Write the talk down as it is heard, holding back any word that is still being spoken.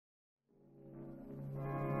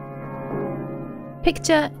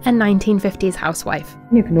Picture a 1950s housewife.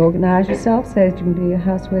 You can organise yourself so that you can do your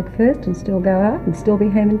housework first and still go out and still be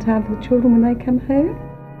home in time for the children when they come home.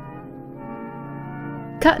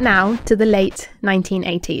 Cut now to the late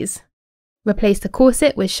 1980s. Replace the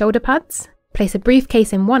corset with shoulder pads, place a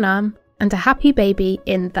briefcase in one arm and a happy baby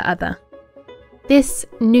in the other. This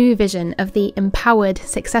new vision of the empowered,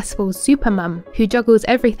 successful supermum who juggles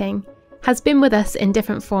everything has been with us in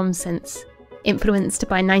different forms since. Influenced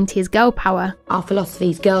by 90s girl power. Our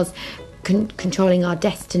philosophy is girls controlling our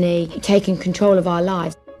destiny, taking control of our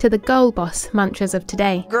lives. To the girl boss mantras of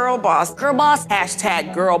today. Girl boss,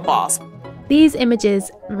 hashtag girl boss. These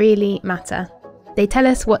images really matter. They tell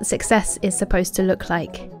us what success is supposed to look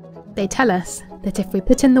like. They tell us that if we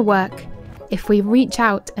put in the work, if we reach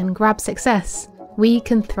out and grab success, we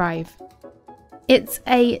can thrive. It's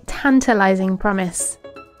a tantalizing promise,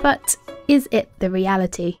 but is it the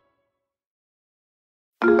reality?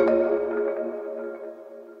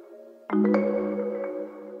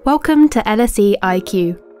 Welcome to LSE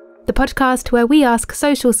IQ, the podcast where we ask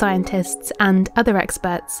social scientists and other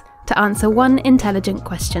experts to answer one intelligent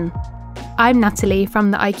question. I'm Nathalie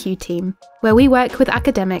from the IQ team, where we work with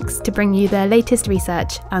academics to bring you their latest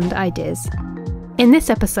research and ideas. In this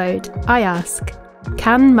episode, I ask,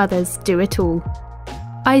 can mothers do it all?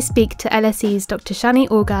 I speak to LSE's Dr. Shani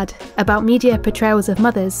Orgad about media portrayals of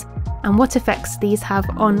mothers and what effects these have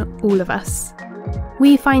on all of us.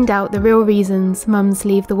 We find out the real reasons mums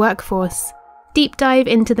leave the workforce, deep dive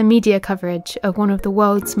into the media coverage of one of the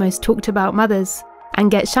world's most talked about mothers, and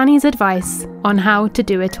get Shani's advice on how to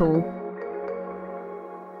do it all.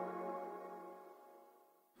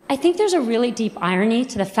 I think there's a really deep irony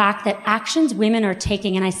to the fact that actions women are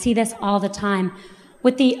taking, and I see this all the time,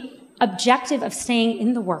 with the objective of staying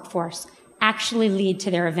in the workforce, actually lead to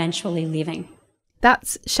their eventually leaving.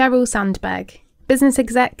 That's Sheryl Sandberg, business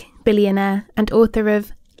exec, billionaire, and author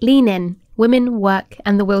of Lean In, Women, Work,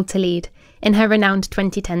 and the Will to Lead, in her renowned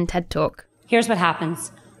 2010 TED Talk. Here's what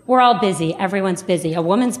happens. We're all busy. Everyone's busy. A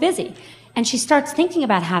woman's busy. And she starts thinking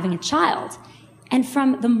about having a child. And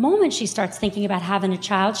from the moment she starts thinking about having a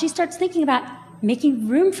child, she starts thinking about making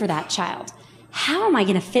room for that child. How am I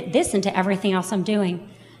going to fit this into everything else I'm doing?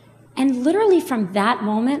 And literally from that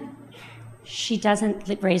moment, she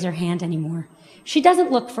doesn't raise her hand anymore. She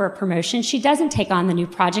doesn't look for a promotion. She doesn't take on the new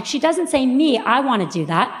project. She doesn't say, me, I want to do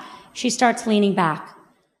that. She starts leaning back.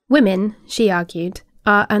 Women, she argued,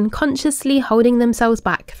 are unconsciously holding themselves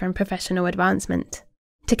back from professional advancement.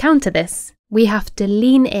 To counter this, we have to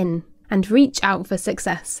lean in and reach out for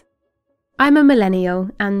success. I'm a millennial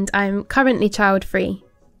and I'm currently child-free,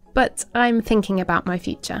 but I'm thinking about my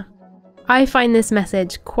future. I find this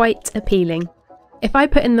message quite appealing. If I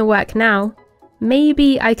put in the work now,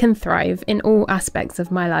 maybe I can thrive in all aspects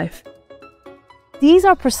of my life. These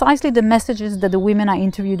are precisely the messages that the women I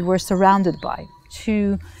interviewed were surrounded by.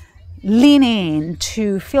 To lean in,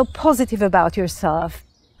 to feel positive about yourself.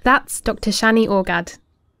 That's Dr. Shani Orgad.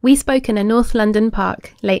 We spoke in a North London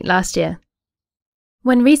park late last year.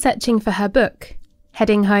 When researching for her book,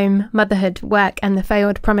 Heading Home, Motherhood, Work and the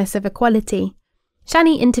Failed Promise of Equality,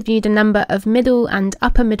 Shani interviewed a number of middle and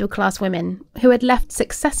upper middle class women who had left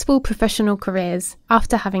successful professional careers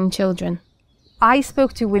after having children. I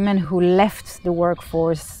spoke to women who left the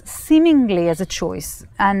workforce seemingly as a choice,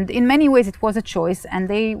 and in many ways it was a choice, and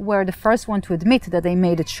they were the first one to admit that they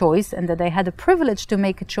made a choice and that they had the privilege to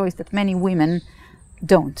make a choice that many women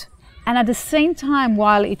don't. And at the same time,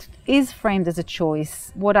 while it is framed as a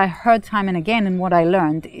choice, what I heard time and again and what I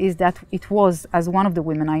learned is that it was, as one of the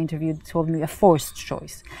women I interviewed told me, a forced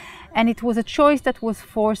choice. And it was a choice that was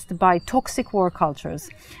forced by toxic work cultures,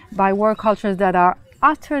 by work cultures that are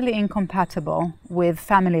utterly incompatible with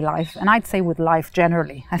family life, and I'd say with life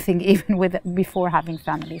generally, I think even with before having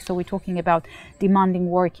family. So we're talking about demanding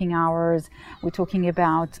working hours, we're talking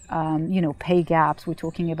about pay gaps, we're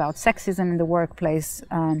talking about sexism in the workplace,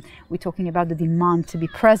 we're talking about the demand to be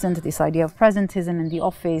present, this idea of presentism in the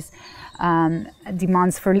office,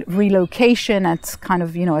 demands for relocation at kind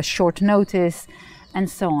of a short notice, and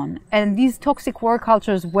so on. And these toxic work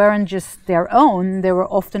cultures weren't just their own, they were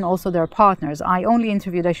often also their partners. I only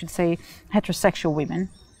interviewed, I should say, heterosexual women,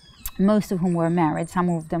 most of whom were married. Some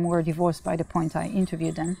of them were divorced by the point I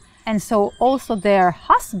interviewed them. And so also their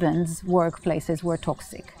husbands' workplaces were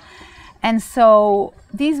toxic. And so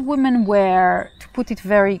these women were, to put it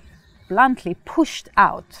very bluntly, pushed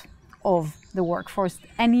out of the workforce.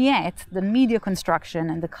 And yet the media construction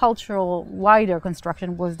and the cultural wider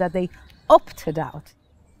construction was that they opted out.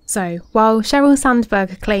 So, while Sheryl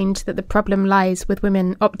Sandberg claimed that the problem lies with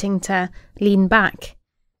women opting to lean back,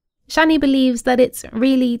 Shani believes that it's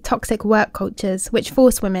really toxic work cultures which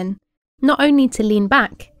force women, not only to lean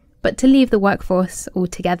back, but to leave the workforce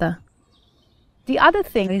altogether. The other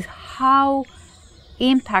thing is how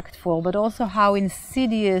impactful, but also how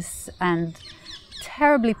insidious and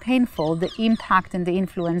terribly painful the impact and the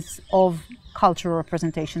influence of cultural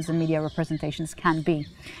representations and media representations can be.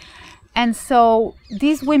 And so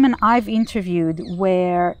these women I've interviewed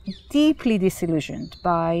were deeply disillusioned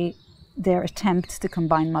by their attempts to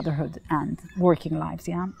combine motherhood and working lives,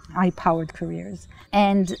 high-powered careers.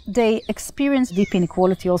 And they experienced deep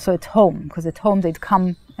inequality also at home, because at home they'd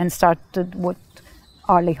come and started what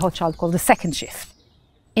Arlie Hochschild called the second shift.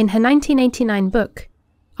 In her 1989 book,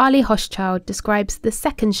 Arlie Hochschild describes the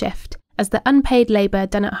second shift as the unpaid labour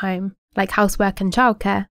done at home, like housework and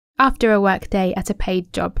childcare, after a work day at a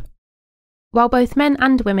paid job. While both men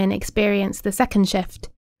and women experience the second shift,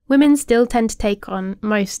 women still tend to take on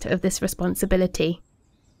most of this responsibility.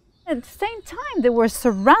 At the same time, they were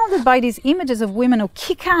surrounded by these images of women who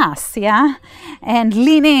kick ass, and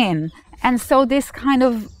lean in. And so this kind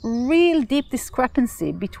of real deep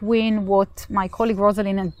discrepancy between what my colleague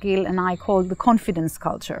Rosalind Gill and I call the confidence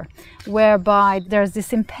culture, whereby there's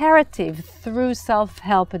this imperative through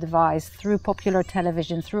self-help advice, through popular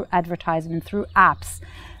television, through advertisement, through apps,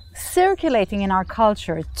 circulating in our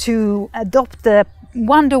culture to adopt the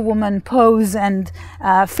Wonder Woman pose and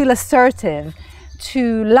feel assertive,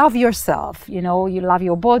 to love yourself, you love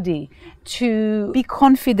your body, to be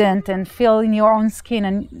confident and feel in your own skin,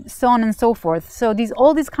 and so on and so forth. So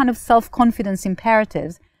all these kind of self-confidence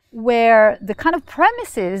imperatives, where the kind of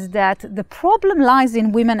premise is that the problem lies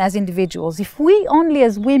in women as individuals. If we only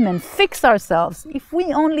as women fix ourselves, if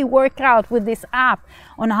we only work out with this app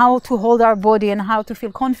on how to hold our body and how to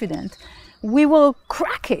feel confident, we will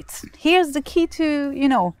crack it. Here's the key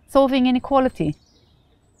to, solving inequality.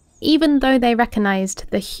 Even though they recognised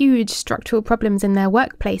the huge structural problems in their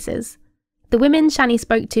workplaces, the women Shani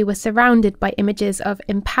spoke to were surrounded by images of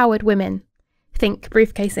empowered women, think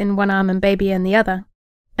briefcase in one arm and baby in the other,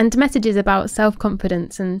 and messages about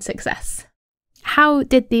self-confidence and success. How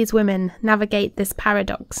did these women navigate this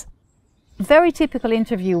paradox? A very typical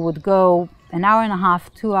interview would go an hour and a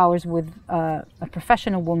half, 2 hours with a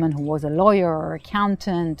professional woman who was a lawyer or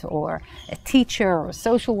accountant or a teacher or a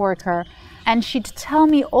social worker. And she'd tell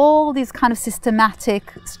me all these kind of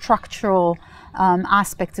systematic, structural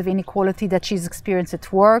aspects of inequality that she's experienced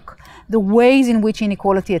at work, the ways in which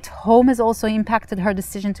inequality at home has also impacted her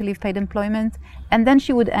decision to leave paid employment. And then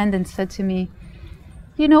she would end and said to me,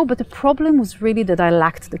 but the problem was really that I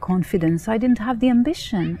lacked the confidence. I didn't have the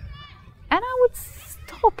ambition. And I would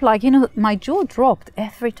stop, my jaw dropped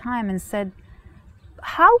every time and said,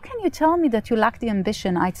 how can you tell me that you lack the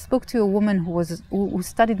ambition? I spoke to a woman who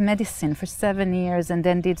studied medicine for 7 years and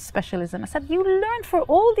then did specialism. I said, you learned for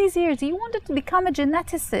all these years, you wanted to become a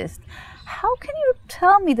geneticist. How can you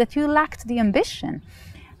tell me that you lacked the ambition?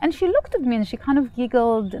 And she looked at me and she kind of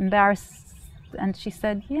giggled, embarrassed, and she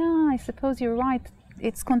said, yeah, I suppose you're right.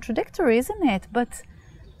 It's contradictory, isn't it? But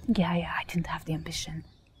yeah, I didn't have the ambition.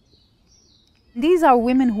 These are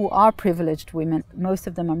women who are privileged women. Most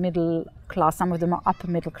of them are middle class, some of them are upper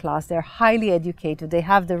middle class. They're highly educated, they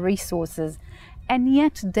have the resources, and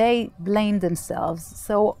yet they blame themselves.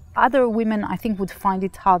 So other women, I think, would find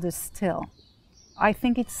it harder still. I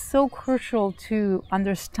think it's so crucial to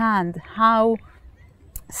understand how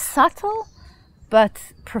subtle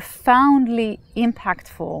but profoundly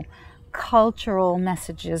impactful cultural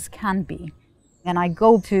messages can be. And I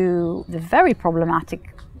go to the very problematic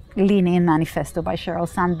Lean In manifesto by Sheryl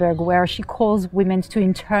Sandberg, where she calls women to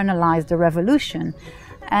internalize the revolution.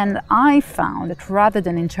 And I found that rather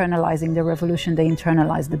than internalizing the revolution, they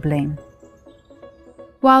internalized the blame.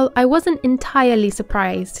 While I wasn't entirely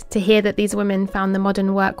surprised to hear that these women found the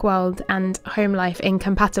modern work world and home life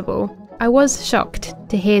incompatible, I was shocked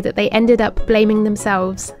to hear that they ended up blaming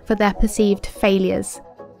themselves for their perceived failures,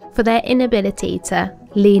 for their inability to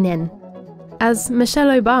lean in. As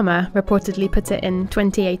Michelle Obama reportedly put it in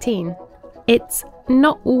 2018, it's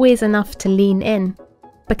not always enough to lean in,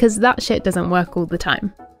 because that shit doesn't work all the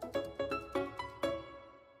time.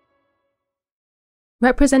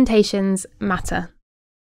 Representations matter.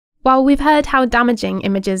 While we've heard how damaging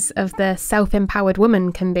images of the self-empowered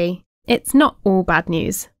woman can be, it's not all bad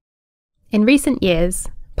news. In recent years,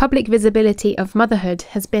 public visibility of motherhood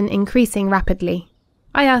has been increasing rapidly.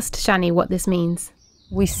 I asked Shani what this means.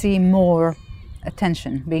 We see more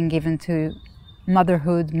attention being given to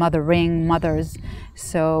motherhood, mothering, mothers.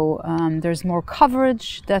 So there's more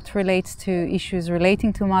coverage that relates to issues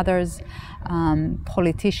relating to mothers.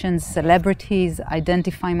 Politicians, celebrities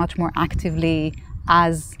identify much more actively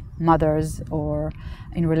as mothers or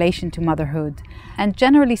in relation to motherhood. And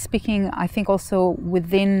generally speaking, I think also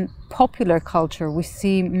within popular culture, we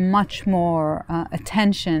see much more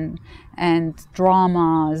attention and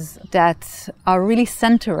dramas that are really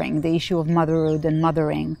centering the issue of motherhood and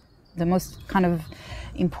mothering. The most kind of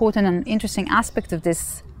important and interesting aspect of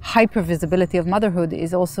this hypervisibility of motherhood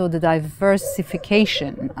is also the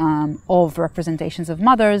diversification of representations of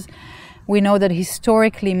mothers. We know that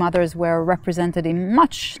historically mothers were represented in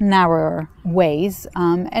much narrower ways,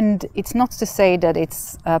 and it's not to say that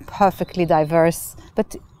it's perfectly diverse,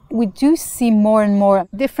 but we do see more and more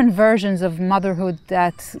different versions of motherhood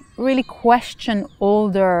that really question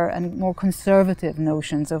older and more conservative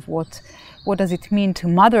notions of what does it mean to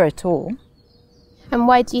mother at all. And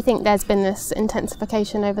why do you think there's been this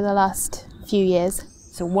intensification over the last few years?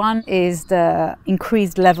 So one is the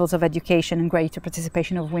increased levels of education and greater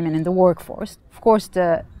participation of women in the workforce. Of course,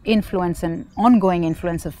 the influence and ongoing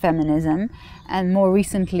influence of feminism, and more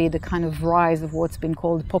recently the kind of rise of what's been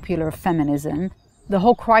called popular feminism. The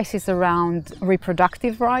whole crisis around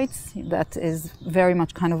reproductive rights, that is very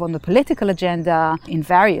much kind of on the political agenda in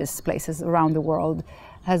various places around the world,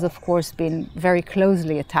 has of course been very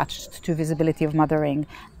closely attached to visibility of mothering,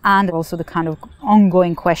 and also the kind of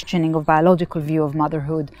ongoing questioning of biological view of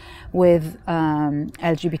motherhood with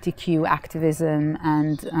LGBTQ activism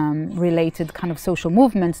and related kind of social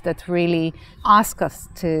movements that really ask us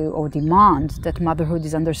to, or demand, that motherhood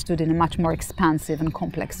is understood in a much more expansive and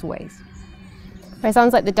complex ways. It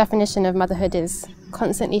sounds like the definition of motherhood is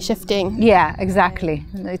constantly shifting. Yeah, exactly.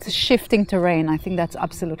 It's a shifting terrain. I think that's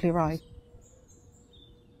absolutely right.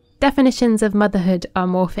 Definitions of motherhood are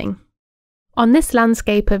morphing. On this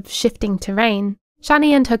landscape of shifting terrain,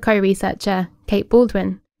 Shani and her co-researcher, Kate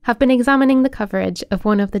Baldwin, have been examining the coverage of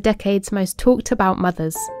one of the decade's most talked about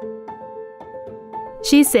mothers.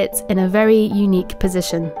 She sits in a very unique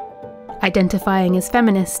position. Identifying as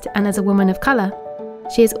feminist and as a woman of colour,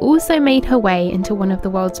 she has also made her way into one of the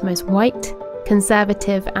world's most white,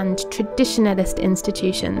 conservative and traditionalist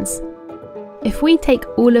institutions. If we take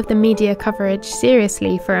all of the media coverage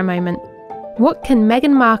seriously for a moment, what can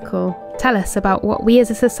Meghan Markle tell us about what we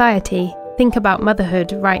as a society think about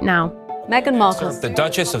motherhood right now? Meghan Markle. The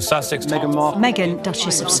Duchess of Sussex. Meghan,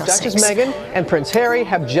 Duchess of Sussex. Duchess Meghan and Prince Harry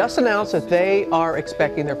have just announced that they are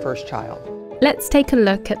expecting their first child. Let's take a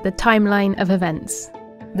look at the timeline of events.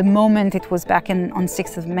 The moment it was back on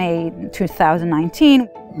 6th of May 2019.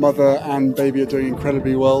 Mother and baby are doing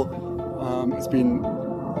incredibly well. It's been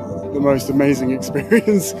the most amazing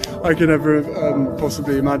experience I could ever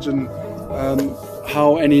possibly imagine.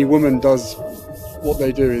 How any woman does what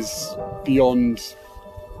they do is beyond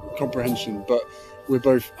comprehension, but we're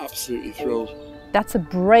both absolutely thrilled. That's a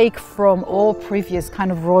break from all previous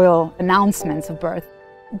kind of royal announcements of birth.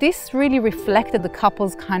 This really reflected the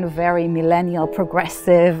couple's kind of very millennial,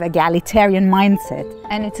 progressive, egalitarian mindset.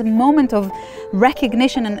 And it's a moment of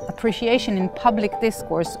recognition and appreciation in public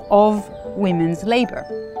discourse of women's labor.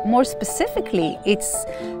 More specifically, it's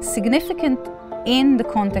significant in the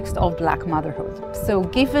context of Black motherhood. So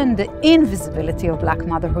given the invisibility of Black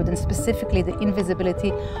motherhood, and specifically the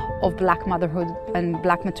invisibility of Black motherhood and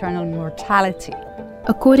Black maternal mortality.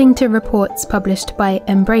 According to reports published by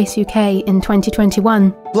Embrace UK in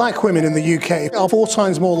 2021, Black women in the UK are 4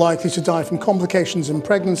 times more likely to die from complications in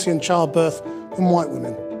pregnancy and childbirth than white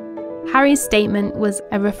women. Harry's statement was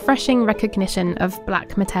a refreshing recognition of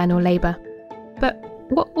Black maternal labour. But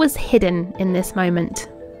what was hidden in this moment?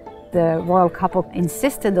 The royal couple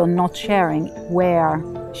insisted on not sharing where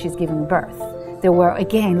she's giving birth. There were,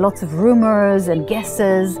 again, lots of rumours and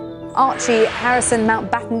guesses. Archie Harrison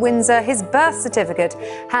Mountbatten Windsor, his birth certificate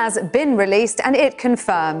has been released, and it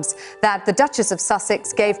confirms that the Duchess of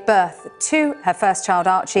Sussex gave birth to her first child,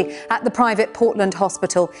 Archie, at the private Portland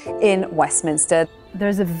Hospital in Westminster.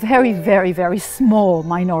 There's a very, very, very small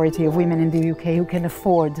minority of women in the UK who can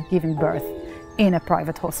afford giving birth in a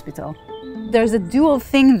private hospital. There's a dual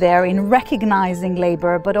thing there in recognizing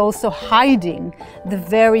labor, but also hiding the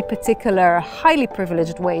very particular, highly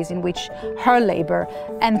privileged ways in which her labor,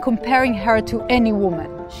 and comparing her to any woman.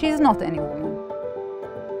 She's not any woman.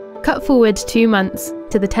 Cut forward 2 months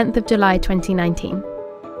to the 10th of July 2019.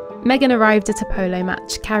 Meghan arrived at a polo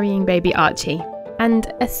match carrying baby Archie,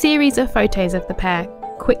 and a series of photos of the pair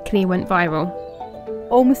quickly went viral.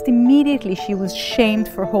 Almost immediately she was shamed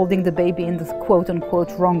for holding the baby in the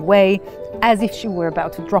quote-unquote wrong way, as if she were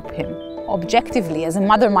about to drop him. Objectively, as a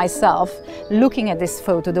mother myself, looking at this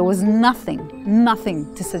photo, there was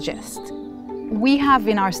nothing to suggest. We have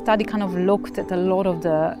in our study kind of looked at a lot of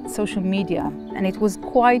the social media, and it was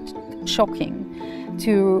quite shocking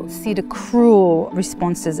to see the cruel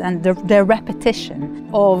responses and the repetition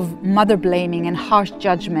of mother blaming and harsh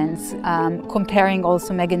judgments, comparing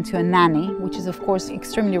also Meghan to a nanny, which is of course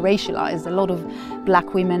extremely racialized. A lot of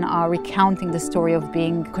black women are recounting the story of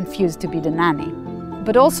being confused to be the nanny.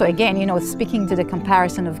 But also, again, speaking to the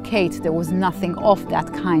comparison of Kate, there was nothing of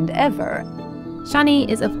that kind ever. Shani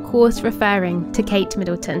is of course referring to Kate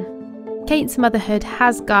Middleton. Kate's motherhood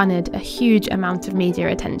has garnered a huge amount of media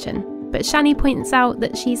attention, but Shani points out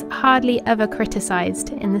that she's hardly ever criticised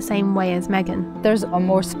in the same way as Meghan. There's a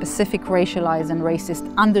more specific racialized and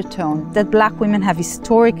racist undertone that black women have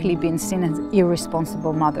historically been seen as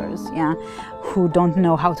irresponsible mothers, who don't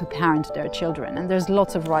know how to parent their children. And there's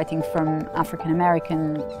lots of writing from African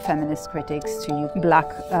American feminist critics to black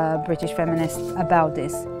British feminists about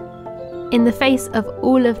this. In the face of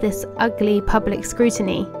all of this ugly public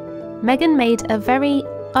scrutiny, Meghan made a very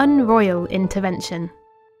unroyal intervention.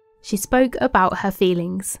 She spoke about her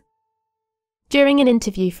feelings. During an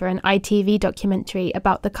interview for an ITV documentary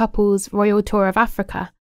about the couple's royal tour of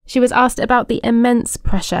Africa, she was asked about the immense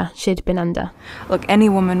pressure she'd been under. Look, any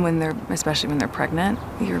woman, especially when they're pregnant,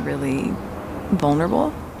 you're really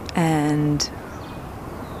vulnerable. And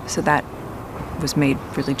so that was made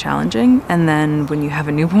really challenging. And then when you have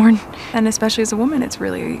a newborn, and especially as a woman,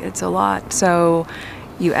 it's a lot. So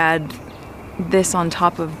you add this on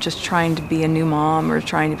top of just trying to be a new mom or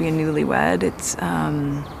trying to be a newlywed. It's,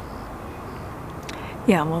 I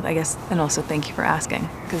guess, and also thank you for asking,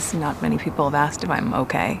 because not many people have asked if I'm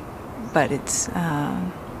okay. But it's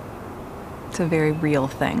a very real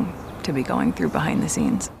thing to be going through behind the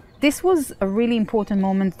scenes. This was a really important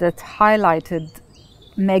moment that highlighted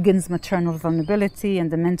Meghan's maternal vulnerability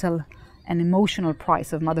and the mental and emotional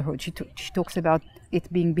price of motherhood. She talks about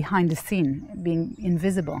it being behind the scene, being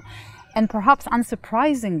invisible. And perhaps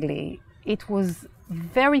unsurprisingly, it was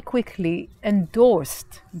very quickly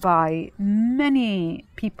endorsed by many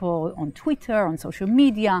people on Twitter, on social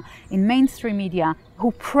media, in mainstream media,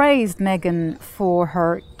 who praised Meghan for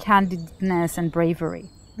her candidness and bravery.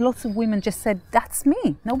 Lots of women just said, that's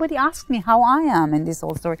me. Nobody asked me how I am in this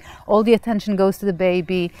whole story. All the attention goes to the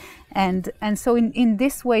baby. And so in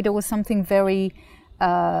this way, there was something very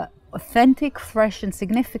authentic, fresh and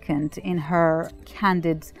significant in her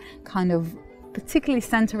candid kind of particularly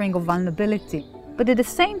centering of vulnerability. But at the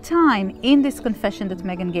same time, in this confession that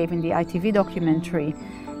Meghan gave in the ITV documentary,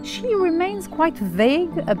 she remains quite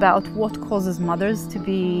vague about what causes mothers to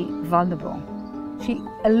be vulnerable. She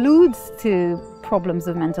alludes to problems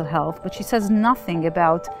of mental health, but she says nothing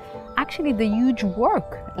about actually the huge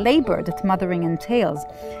work, labor that mothering entails.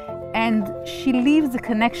 And she leaves the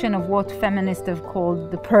connection of what feminists have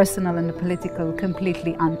called the personal and the political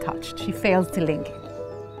completely untouched. She fails to link it.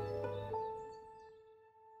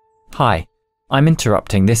 Hi, I'm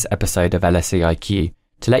interrupting this episode of LSE IQ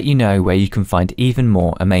to let you know where you can find even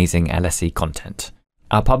more amazing LSE content.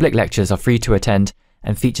 Our public lectures are free to attend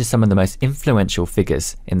and feature some of the most influential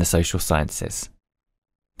figures in the social sciences.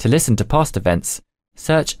 To listen to past events,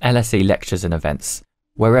 search LSE Lectures and Events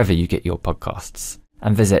wherever you get your podcasts,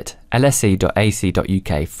 and visit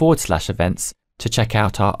lse.ac.uk/events to check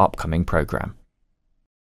out our upcoming programme.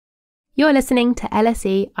 You're listening to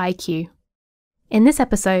LSE IQ. In this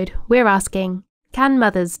episode, we're asking, can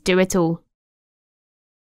mothers do it all?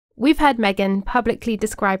 We've heard Meghan publicly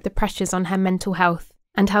describe the pressures on her mental health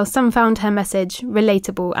and how some found her message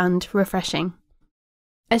relatable and refreshing.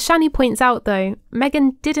 As Shani points out though,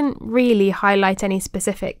 Meghan didn't really highlight any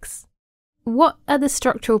specifics. What are the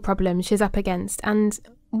structural problems she's up against, and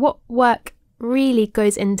what work really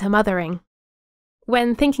goes into mothering?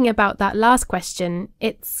 When thinking about that last question,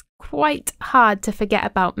 it's quite hard to forget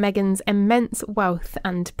about Meghan's immense wealth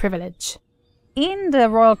and privilege. In the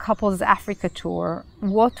Royal Couple's Africa tour,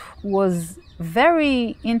 what was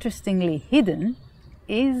very interestingly hidden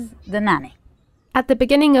is the nanny. At the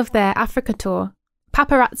beginning of their Africa tour,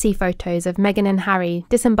 paparazzi photos of Meghan and Harry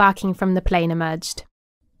disembarking from the plane emerged.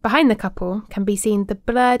 Behind the couple can be seen the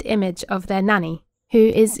blurred image of their nanny, who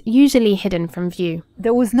is usually hidden from view.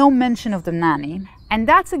 There was no mention of the nanny. And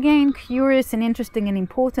that's again curious and interesting and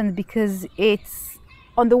important because it's,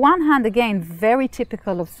 on the one hand, again, very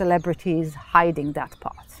typical of celebrities hiding that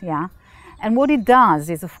part, yeah? And what it does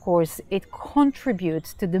is, of course, it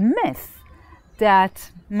contributes to the myth that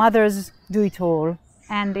mothers do it all,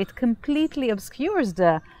 and it completely obscures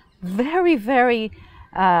the very, very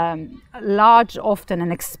large, often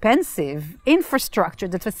and expensive infrastructure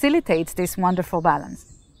that facilitates this wonderful balance.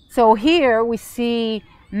 So here we see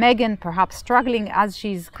Meghan perhaps struggling as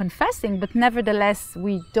she's confessing, but nevertheless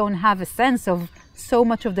we don't have a sense of so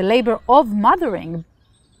much of the labor of mothering.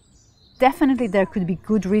 definitely there could be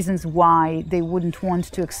good reasons why they wouldn't want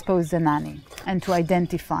to expose the nanny and to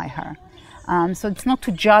identify her. So it's not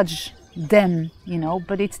to judge them,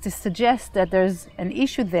 but it's to suggest that there's an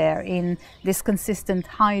issue there in this consistent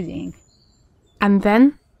hiding. And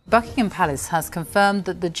then? Buckingham Palace has confirmed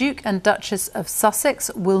that the Duke and Duchess of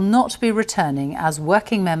Sussex will not be returning as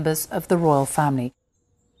working members of the royal family.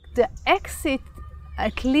 The exit,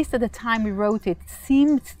 at least at the time we wrote it,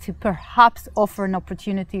 seemed to perhaps offer an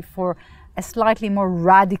opportunity for a slightly more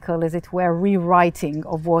radical, as it were, rewriting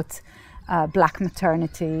of what black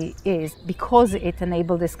maternity is, because it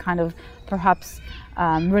enabled this kind of perhaps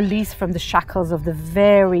release from the shackles of the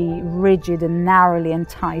very rigid and narrowly and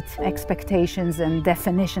tight expectations and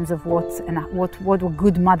definitions of what a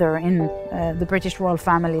good mother in the British royal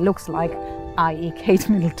family looks like, i.e. Kate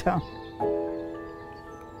Middleton.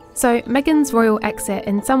 So Meghan's royal exit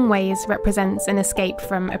in some ways represents an escape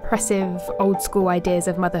from oppressive, old-school ideas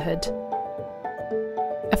of motherhood.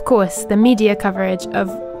 Of course, the media coverage of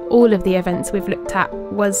all of the events we've looked at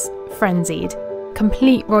was frenzied,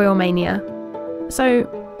 complete royal mania. So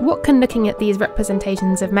what can looking at these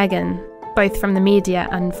representations of Meghan, both from the media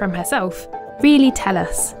and from herself, really tell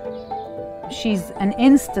us? She's an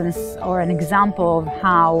instance or an example of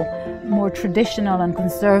how more traditional and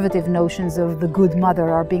conservative notions of the good mother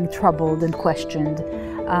are being troubled and questioned.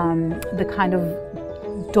 The kind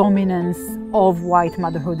of dominance of white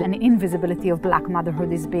motherhood and invisibility of black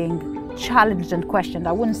motherhood is being challenged and questioned.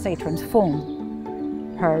 I wouldn't say transformed.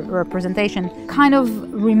 Her representation kind of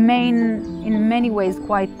remain in many ways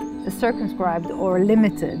quite circumscribed or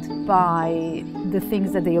limited by the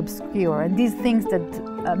things that they obscure. And these things that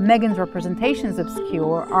Meghan's representations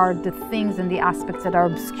obscure are the things and the aspects that are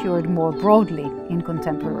obscured more broadly in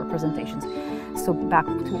contemporary representations. So back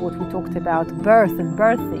to what we talked about birth and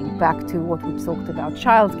birthing, back to what we talked about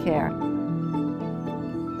childcare.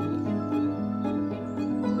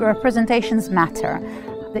 Representations matter.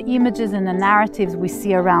 The images and the narratives we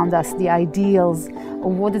see around us, the ideals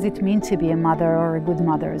of what does it mean to be a mother or a good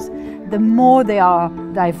mother, the more they are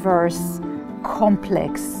diverse,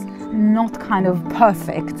 complex, not kind of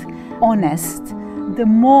perfect, honest, the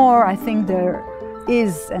more I think there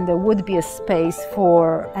is and there would be a space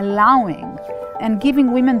for allowing and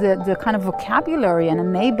giving women the kind of vocabulary and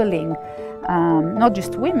enabling not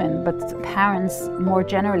just women but parents more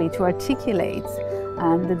generally to articulate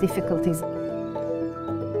the difficulties.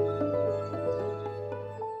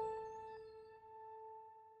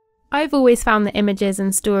 I've always found the images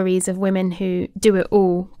and stories of women who do it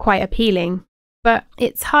all quite appealing, but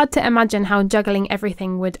it's hard to imagine how juggling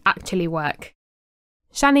everything would actually work.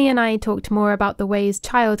 Shani and I talked more about the ways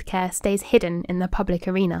childcare stays hidden in the public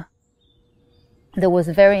arena. There was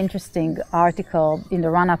a very interesting article in the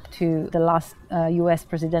run-up to the last US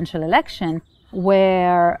presidential election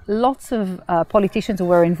where lots of politicians who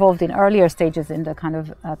were involved in earlier stages in the kind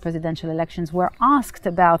of presidential elections were asked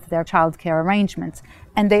about their childcare arrangements,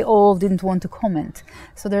 and they all didn't want to comment.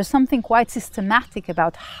 So there's something quite systematic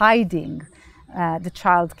about hiding the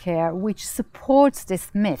childcare, which supports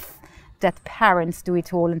this myth that parents do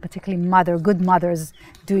it all, and particularly good mothers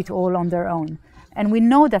do it all on their own. And we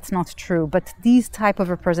know that's not true, but these type of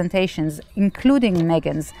representations, including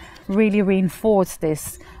Meghan's, really reinforce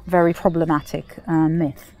this very problematic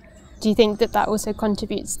myth. Do you think that also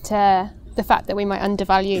contributes to the fact that we might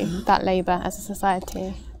undervalue that labour as a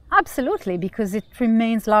society? Absolutely, because it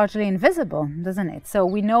remains largely invisible, doesn't it? So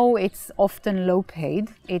we know it's often low paid,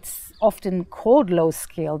 it's often called low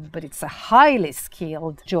skilled, but it's a highly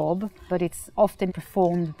skilled job, but it's often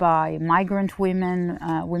performed by migrant women,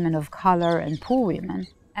 women of colour and poor women.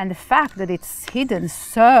 And the fact that it's hidden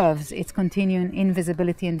serves its continuing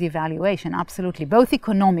invisibility and devaluation, absolutely. Both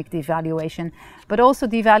economic devaluation, but also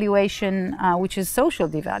devaluation, which is social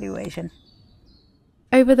devaluation.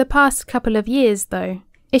 Over the past couple of years, though,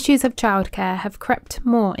 issues of childcare have crept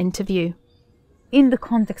more into view. In the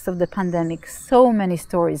context of the pandemic, so many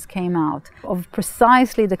stories came out of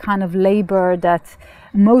precisely the kind of labour that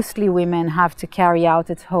mostly women have to carry out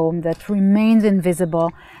at home that remains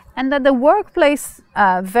invisible and that the workplace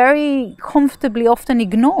very comfortably often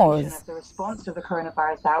ignores. The response to the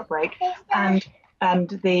coronavirus outbreak and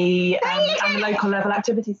the local level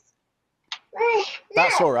activities.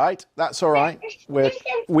 That's all right. That's all right.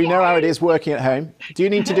 We know how it is working at home. Do you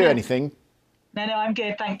need to do anything? No, I'm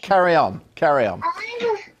good, thank you. Carry on, carry on.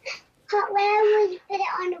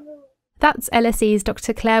 That's LSE's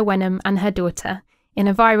Dr. Claire Wenham and her daughter in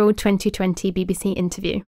a viral 2020 BBC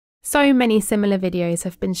interview. So many similar videos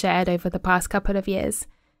have been shared over the past couple of years,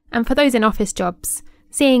 and for those in office jobs,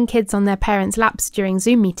 seeing kids on their parents' laps during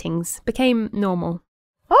Zoom meetings became normal.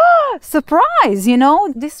 Oh, surprise,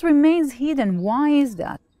 This remains hidden. Why is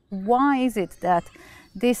that? Why is it that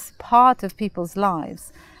this part of people's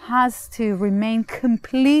lives has to remain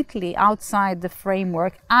completely outside the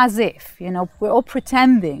framework, as if, we're all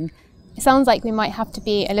pretending? It sounds like we might have to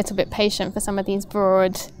be a little bit patient for some of these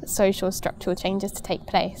broad social structural changes to take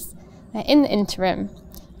place. In the interim,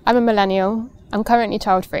 I'm a millennial, I'm currently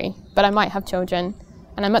child-free, but I might have children,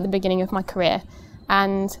 and I'm at the beginning of my career.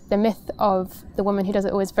 And the myth of the woman who does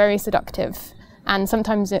it all is very seductive, and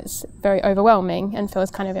sometimes it's very overwhelming and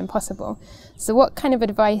feels kind of impossible. So what kind of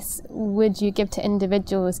advice would you give to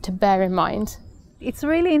individuals to bear in mind? It's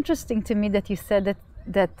really interesting to me that you said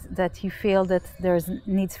that you feel that there's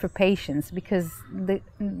needs for patience, because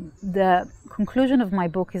the conclusion of my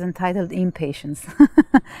book is entitled Impatience.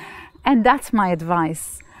 And that's my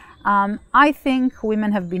advice. I think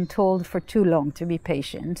women have been told for too long to be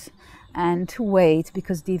patient and to wait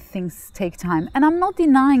because these things take time. And I'm not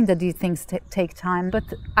denying that these things take time, but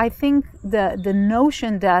I think the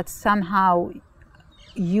notion that somehow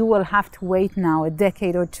you will have to wait now a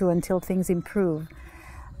decade or two until things improve,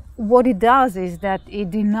 what it does is that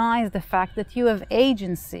it denies the fact that you have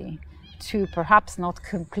agency to perhaps not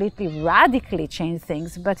completely radically change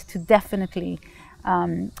things, but to definitely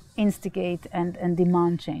instigate and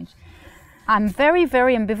demand change. I'm very,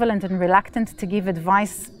 very ambivalent and reluctant to give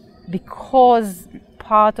advice, because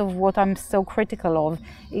part of what I'm so critical of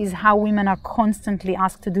is how women are constantly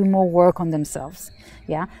asked to do more work on themselves.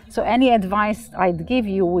 Yeah. So any advice I'd give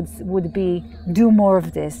you would be do more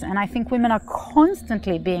of this. And I think women are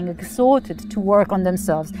constantly being exhorted to work on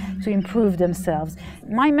themselves, to improve themselves.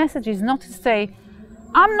 My message is not to say,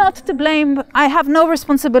 I'm not to blame, I have no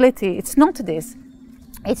responsibility. It's not this.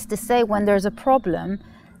 It's to say, when there's a problem,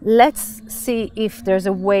 let's see if there's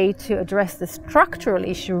a way to address the structural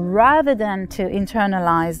issue rather than to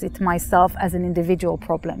internalize it myself as an individual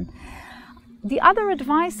problem. The other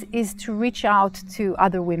advice is to reach out to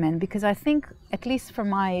other women, because I think, at least from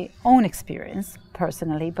my own experience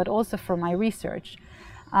personally, but also from my research,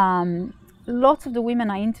 lots of the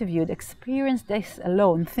women I interviewed experienced this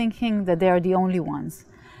alone, thinking that they are the only ones.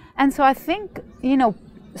 And so I think,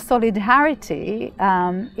 solidarity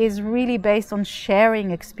is really based on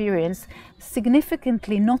sharing experience,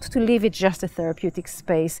 significantly not to leave it just a therapeutic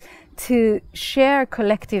space, to share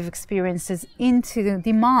collective experiences into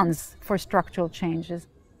demands for structural changes.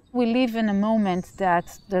 We live in a moment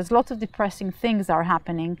that there's lots of depressing things are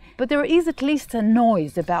happening, but there is at least a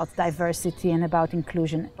noise about diversity and about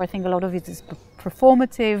inclusion. I think a lot of it is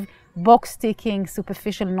performative, box-ticking,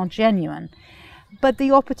 superficial, not genuine. But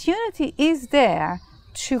the opportunity is there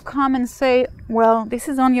to come and say, well, this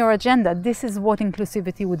is on your agenda. This is what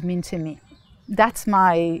inclusivity would mean to me. That's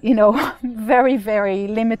my, very, very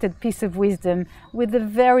limited piece of wisdom, with a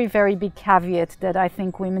very, very big caveat that I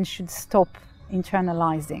think women should stop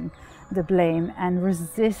internalizing the blame and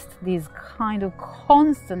resist this kind of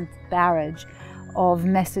constant barrage of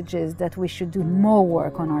messages that we should do more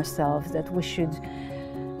work on ourselves, that we should,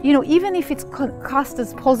 even if it's cast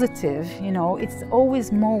as positive, it's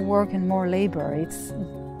always more work and more labor. It's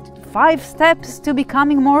 5 steps to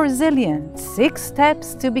becoming more resilient, 6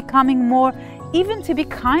 steps to becoming more, even to be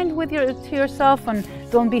kind to yourself and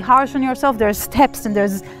don't be harsh on yourself. There's steps and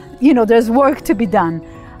there's work to be done.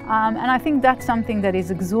 And I think that's something that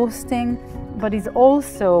is exhausting, but is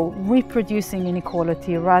also reproducing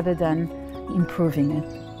inequality rather than improving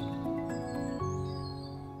it.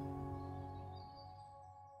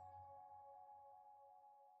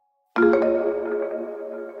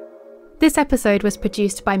 This episode was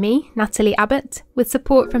produced by me, Nathalie Abbott, with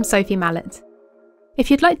support from Sophie Mallet.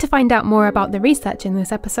 If you'd like to find out more about the research in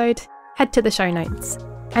this episode, head to the show notes.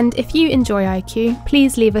 And if you enjoy IQ,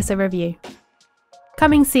 please leave us a review.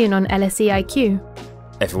 Coming soon on LSE IQ.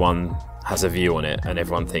 Everyone has a view on it and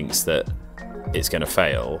everyone thinks that it's going to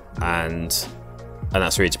fail, and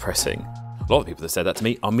that's really depressing. A lot of people that said that to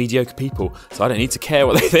me are mediocre people, so I don't need to care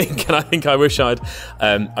what they think. And I think I wish I'd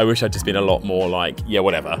just been a lot more like, yeah,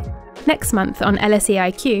 whatever. Next month on LSE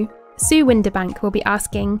IQ, Sue Winderbank will be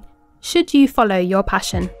asking, should you follow your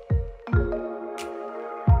passion?